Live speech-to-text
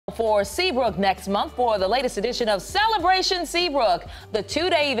for Seabrook next month for the latest edition of Celebration Seabrook. The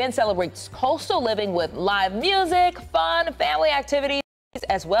two-day event celebrates coastal living with live music, fun, family activities,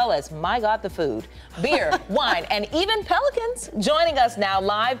 as well as, my God, the food, beer, wine, and even pelicans. Joining us now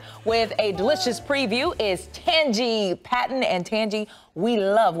live with a delicious preview is Tangi Patton. And Tangi, we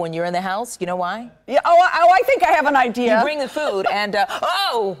love when you're in the house. You know why? Yeah. Oh, I think I have an idea. You bring the food and,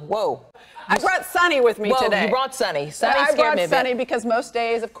 oh, whoa. I brought Sunny with me today. You brought Sunny. I brought Sunny because most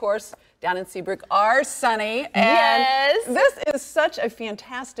days, of course, down in Seabrook are sunny. And yes. This is such a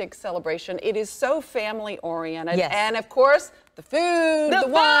fantastic celebration. It is so family-oriented. Yes. And, of course, the food, the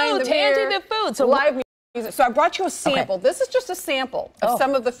wine, the beer, the food. So live music. So I brought you a sample. Okay. This is just a sample of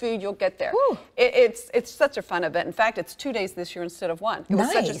some of the food you'll get there. It's such a fun event. In fact, it's 2 days this year instead of one. It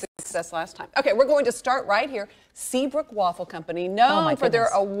was such a success last time. Okay, we're going to start right here. Seabrook Waffle Company, known for their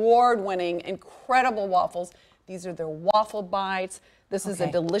award-winning, incredible waffles. These are their waffle bites. This is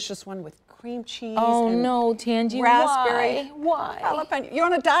a delicious one with cream cheese. Oh, and no, Tangi, raspberry. Why? Jalapeno. You're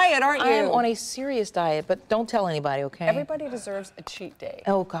on a diet, aren't you? I am on a serious diet, but don't tell anybody, okay? Everybody deserves a cheat day.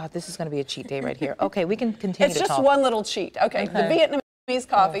 Oh, God, this is going to be a cheat day right here. Okay, we can continue to talk. It's just one little cheat. Okay, the Vietnamese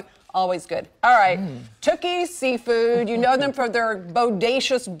coffee, always good. All right, Tookie Seafood. You know them for their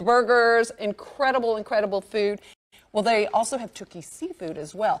bodacious burgers, incredible, incredible food. Well, they also have Tookie Seafood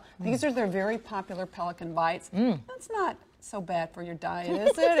as well. These are their very popular Pelican bites. That's not so bad for your diet,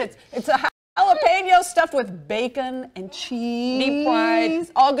 is it? It's a jalapeno stuffed with bacon and cheese. Deep fried.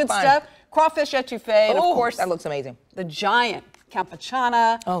 All good stuff. Crawfish etouffee, and of course, that looks amazing. The giant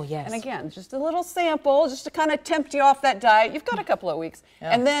campechana. Oh, yes. And again, just a little sample, just to kind of tempt you off that diet. You've got a couple of weeks.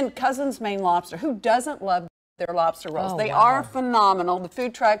 And then Cousin's Maine Lobster. Who doesn't love their lobster rolls? They are phenomenal. The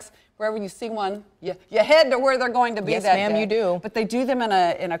food trucks, wherever you see one, you head to where they're going to be that day. Yes, ma'am, you do. But they do them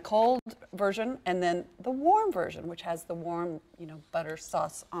in a cold version and then the warm version, which has the warm, butter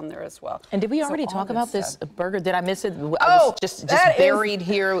sauce on there as well. And did we already talk about this burger? Did I miss it? I was just buried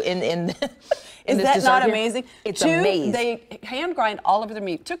here in this Is that not amazing? It's amazing. They hand grind all of their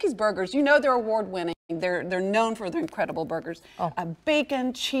meat. Tookie's Burgers, they're award-winning. They're known for their incredible burgers.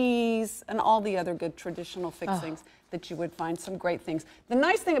 Bacon, cheese, and all the other good traditional fixings that you would find. Some great things. The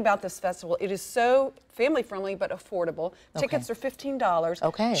nice thing about this festival, it is so family-friendly but affordable. Tickets are $15.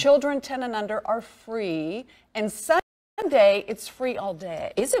 Okay. Children 10 and under are free. And Sunday, it's free all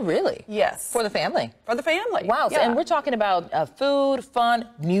day. Is it really? Yes. For the family? For the family. Wow. Yeah. So, and we're talking about food, fun,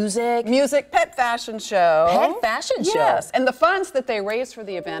 music. Music, pet fashion show. Pet fashion show? Yes. And the funds that they raise for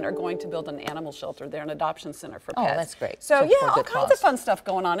the event are going to build an animal shelter. They're an adoption center for pets. Oh, that's great. So yeah, all kinds of fun stuff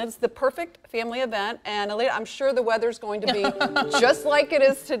going on. It's the perfect family event. And Alita, I'm sure the weather's going to be just like it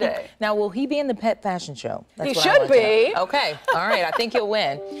is today. Now, will he be in the pet fashion show? He should be. Okay. All right. I think he'll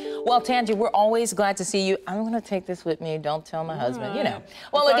win. Well, Tangi, we're always glad to see you. I'm going to take this with me. Don't tell my husband,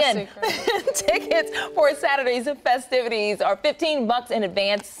 Well, again, tickets for Saturday's festivities are $15 in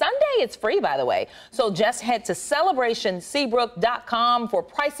advance. Sunday, it's free, by the way. So just head to celebrationseabrook.com for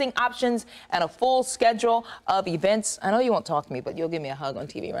pricing options and a full schedule of events. I know you won't talk to me, but you'll give me a hug on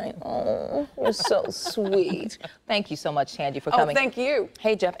TV, right? Oh, you're so sweet. Thank you so much, Tangi, for coming. Oh, thank you.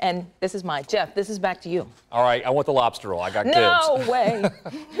 Hey, Jeff, and this is mine. Jeff, this is back to you. All right, I want the lobster roll. I got kids. No way.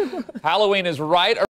 Halloween is right